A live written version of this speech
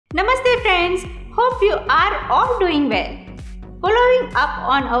friends, hope you are all doing well. Following up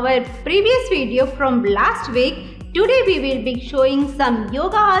on our previous video from last week, today we will be showing some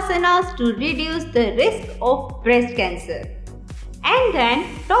yoga asanas to reduce the risk of breast cancer. And then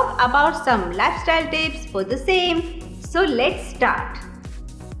talk about some lifestyle tips for the same. So let's start.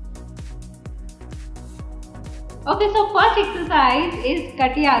 Okay, so first exercise is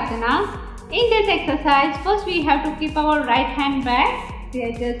Katyasana. In this exercise, first we have to keep our right hand back.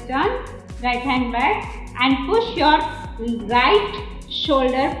 Here, just turn right hand back and push your right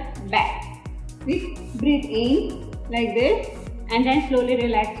shoulder back. Breathe in like this and then slowly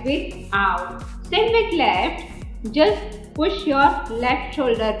relax with out. Same with left. Just push your left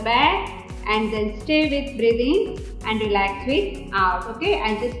shoulder back and then stay with breathing and relax with out. Okay,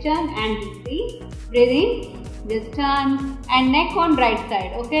 and just turn and see. Breathe in. Just turn and neck on right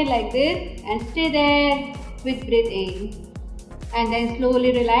side, okay, like this, and stay there with breathe in and then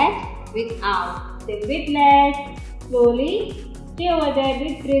slowly relax with out. Then with left, slowly stay over there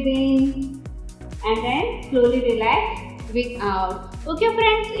with breathe in and then slowly relax with out. Okay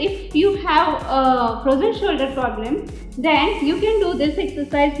friends, if you have a frozen shoulder problem, then you can do this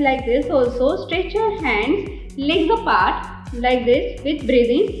exercise like this also. Stretch your hands, legs apart like this with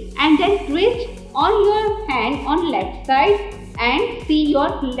breathing and then twist on your hand on left side and see your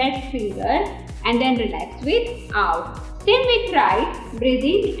left finger and then relax with out. Same with right, breathe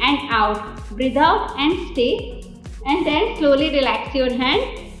in and out, breathe out and stay and then slowly relax your hand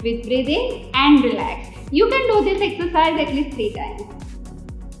with breathe in and relax. You can do this exercise at least 3 times.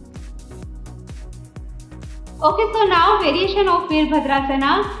 Okay, so now variation of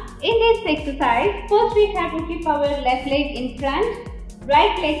Virabhadrasana. In this exercise, first we have to keep our left leg in front,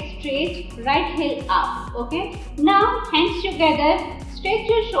 right leg straight, right heel up. Okay. Now hands together, stretch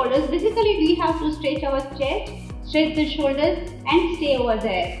your shoulders. Basically we have to stretch our chest, stretch the shoulders and stay over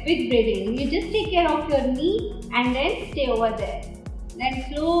there with breathing. You just take care of your knee and then stay over there. Then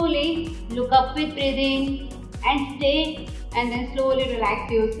slowly look up with breathing and stay and then slowly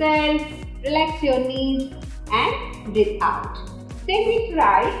relax yourself, relax your knees and breathe out. Same with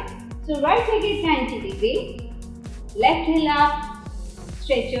right. So right leg is 90 degrees, left heel up,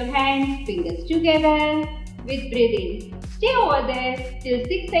 stretch your hands, fingers together with breathing. Stay over there till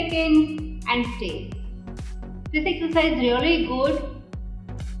 6 seconds and stay. This exercise is really good.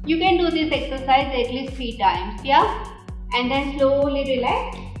 You can do this exercise at least 3 times, yeah? And then slowly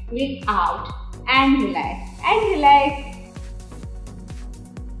relax with out and relax and relax.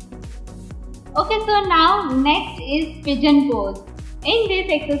 Okay, so now next is pigeon pose. In this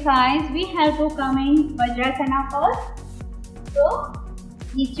exercise, we have to come in Vajrasana first. So,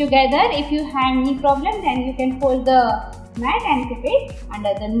 knees together. If you have knee problem, then you can fold the mat and keep it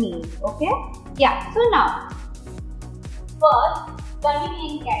under the knees. Okay? Yeah. So now, first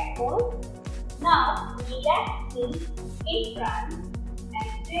coming in cat pose. Now relax knees in front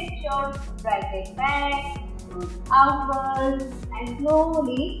and stretch your right leg back, outwards, and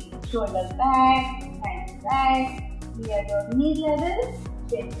slowly shoulder back, hands back. Near your knee level,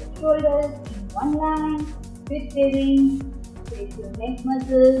 stretch your shoulders in one line with breathing, stretch your neck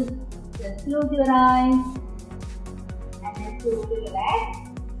muscles, just close your eyes and then slowly relax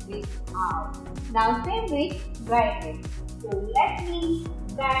with out. Now same with right leg. So left knee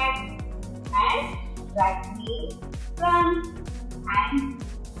back and right knee front and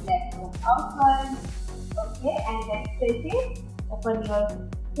left foot outward. Okay, and then stretch it, open your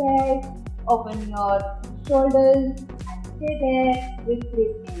chest, open your shoulders and stay there with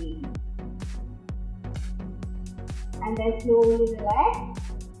breathing. And then slowly relax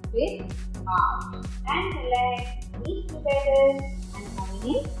with out. And relax, knees together and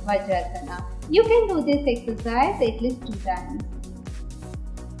coming in Vajrasana. You can do this exercise at least 2 times.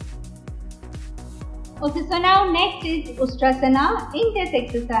 Okay, so now next is Ustrasana. In this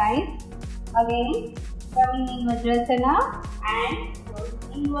exercise, again coming in Vajrasana and close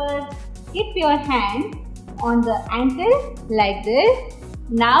inward. Keep your hand on the ankle like this.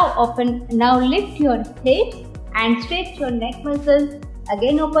 Now lift your hips and stretch your neck muscles.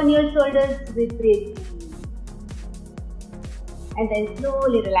 Again open your shoulders with breathing. And then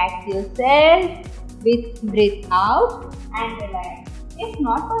slowly relax yourself with breathe out and relax. If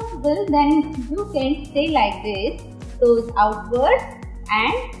not possible, then you can stay like this, toes outwards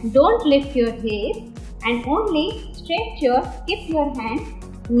and don't lift your hips and only keep your hands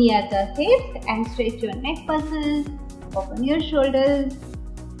near the hips and stretch your neck muscles, open your shoulders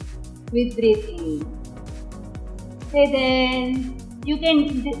with breathing. Stay there. You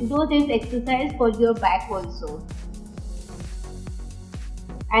can do this exercise for your back also.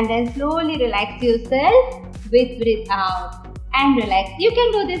 And then slowly relax yourself with breathe out. and relax. You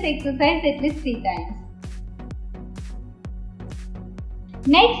can do this exercise at least 3 times.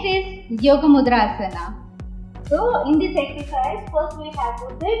 Next is Yoga Mudra Asana. So in this exercise, first we have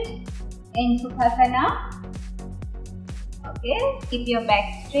to sit in Sukhasana. Okay, keep your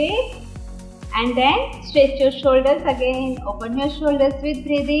back straight and then stretch your shoulders again. Open your shoulders with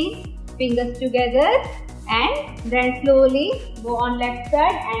breathing, fingers together, and then slowly go on left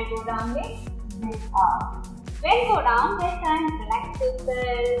side and go down with breathe out. When go down, that time relax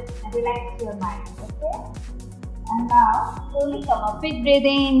yourself and relax your mind. Okay. And now slowly come up with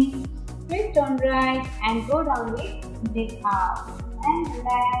breathing, twist on right and go down with breathe out and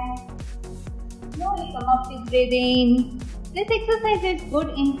relax. Slowly come up with breathing. This exercise is good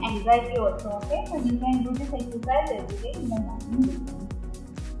in anxiety also, okay? So you can do this exercise every day in the morning.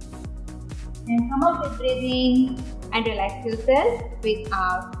 Then come up with breathing and relax yourself, breathe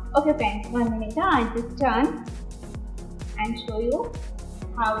out. Okay friends, 1 minute, I'll just turn and show you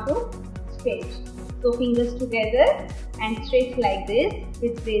how to stretch. So fingers together and stretch like this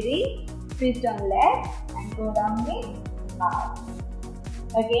with breathing, twist on left and go down with out.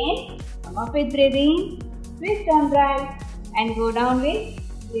 Again, come up with breathing, twist on right and go down with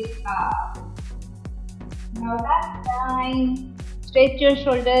breathe out. Now last time, stretch your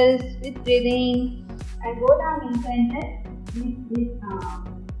shoulders with breathing and go down in center with breathe out.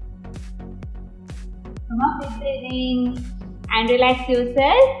 Come up with breathing and relax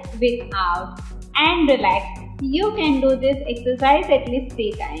yourself with out and relax. You can do this exercise at least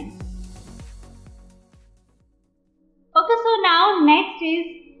 3 times. Okay, so now next is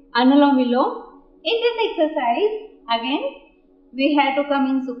Anulom Vilom. In this exercise, again, we have to come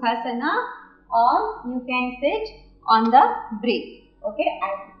in Sukhasana or you can sit on the brick. Okay,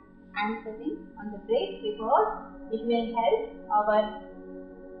 I am sitting on the brick because it will help our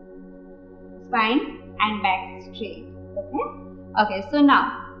spine and back straight. Okay, so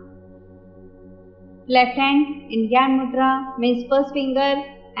now left hand in Gyan Mudra means first finger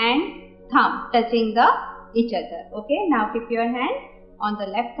and thumb touching each other. Okay, now keep your hand on the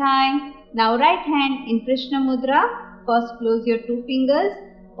left thigh. Now right hand in Krishna Mudra. First close your 2 fingers,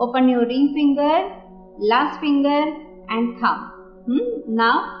 open your ring finger, last finger and thumb.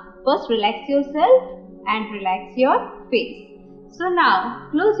 Now first relax yourself and relax your face. So now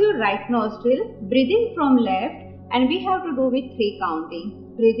close your right nostril, breathe in from left and we have to do with 3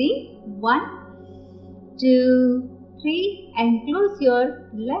 counting. Breathe in 1, 2, 3 and close your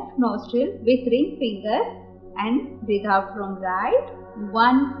left nostril with ring finger and breathe out from right.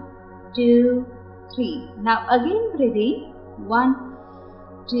 1, 2, 3. Now again breathe in 1,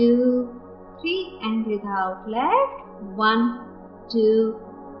 2, 3 and breathe out left. 1, 2,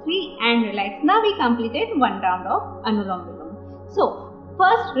 3 and relax. Now we completed 1 round of Anulom Vilom. So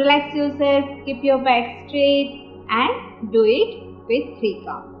first relax yourself, keep your back straight and do it with 3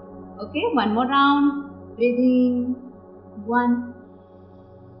 count. Okay, 1 more round. Breathe in 1,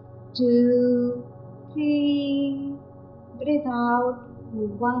 2, 3. Breathe out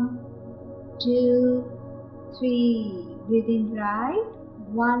 1, 2, 3. Breathe in right.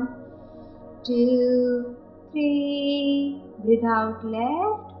 1, 2, 3. Breathe out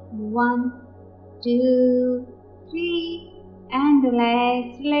left. 1, 2, 3. And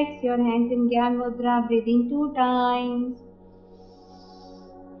relax. Relax your hands in Gyan Mudra. Breathe in 2 times.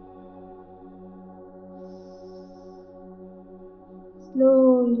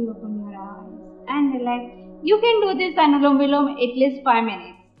 Slowly open your eyes and relax. You can do this Anulom Vilom at least 5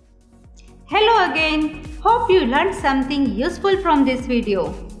 minutes. Hello again. Hope you learned something useful from this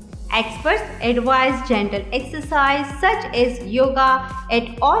video. Experts advise gentle exercise such as yoga at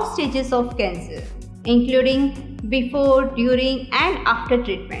all stages of cancer, including before, during and after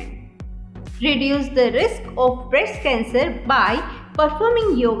treatment. Reduce the risk of breast cancer by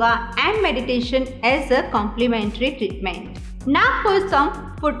performing yoga and meditation as a complementary treatment. Now for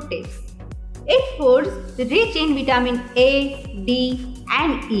some food tips. Eat foods rich in vitamin A, D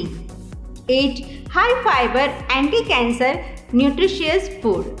and E. Eat high fiber, anti-cancer, nutritious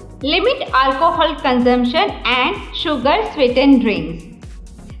food. Limit alcohol consumption and sugar sweetened drinks.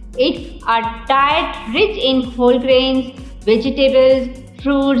 Eat a diet rich in whole grains, vegetables,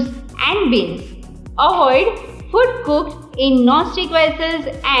 fruits and beans. Avoid food cooked in non-stick vessels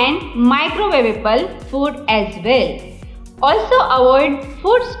and microwavable food as well. Also avoid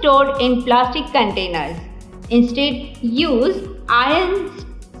food stored in plastic containers. Instead, use iron,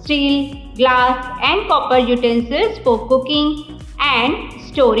 steel, glass and copper utensils for cooking and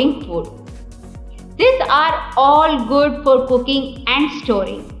storing food. These are all good for cooking and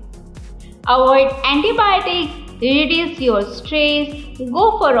storing. Avoid antibiotics, reduce your stress,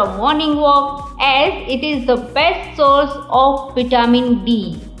 go for a morning walk as it is the best source of vitamin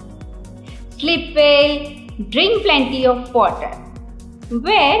D. Sleep well, drink plenty of water.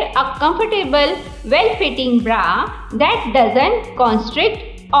 Wear a comfortable, well-fitting bra that doesn't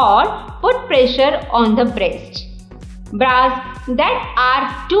constrict or put pressure on the breast. Bras that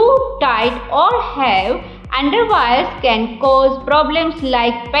are too tight or have underwires can cause problems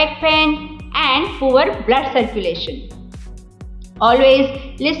like back pain and poor blood circulation.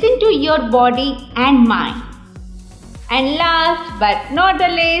 Always listen to your body and mind. And last but not the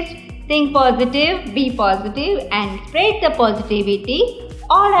least, think positive, be positive and spread the positivity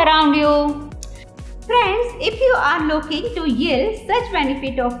all around you. Friends, if you are looking to yield such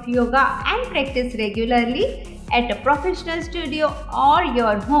benefit of yoga and practice regularly at a professional studio or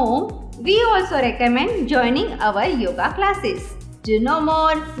your home, we also recommend joining our yoga classes. To know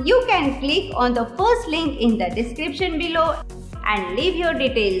more, you can click on the first link in the description below and leave your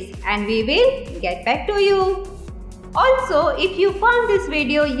details and we will get back to you. Also, if you found this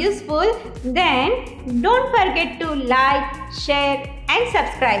video useful, then don't forget to like, share and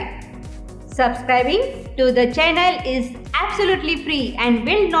subscribe. Subscribing to the channel is absolutely free and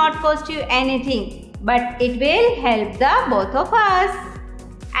will not cost you anything, but it will help the both of us.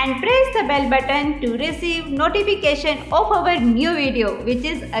 And press the bell button to receive notification of our new video, which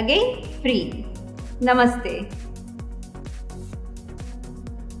is again free. Namaste.